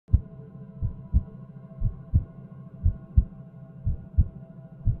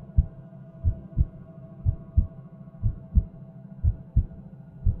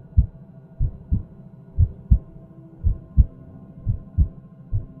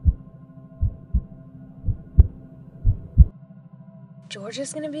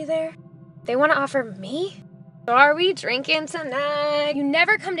Georgia's gonna be there? They want to offer me? So are we drinking tonight? You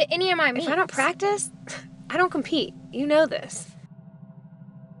never come to any of my meets. If I don't practice, I don't compete. You know this.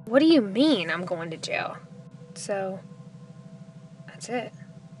 What do you mean I'm going to jail? So, that's it.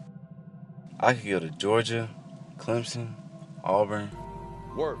 I could go to Georgia, Clemson, Auburn.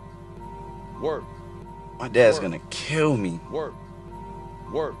 Work. Work. My dad's gonna kill me. Work.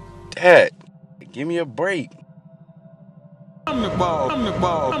 Work. Dad, give me a break. I'm the ball. I'm the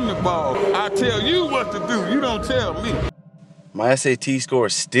ball. I'm the ball. I tell you what to do. You don't tell me. My SAT score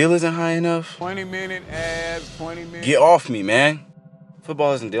still isn't high enough. 20-minute ads, 20 minutes. Get off me, man.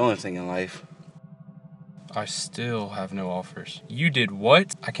 Football isn't the only thing in life. I still have no offers. You did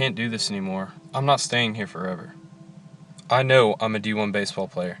what? I can't do this anymore. I'm not staying here forever. I know I'm a D1 baseball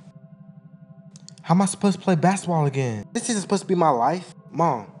player. How am I supposed to play basketball again? This isn't supposed to be my life.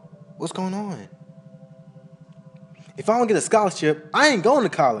 Mom, what's going on? If I don't get a scholarship, I ain't going to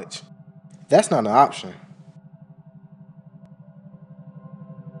college. That's not an option.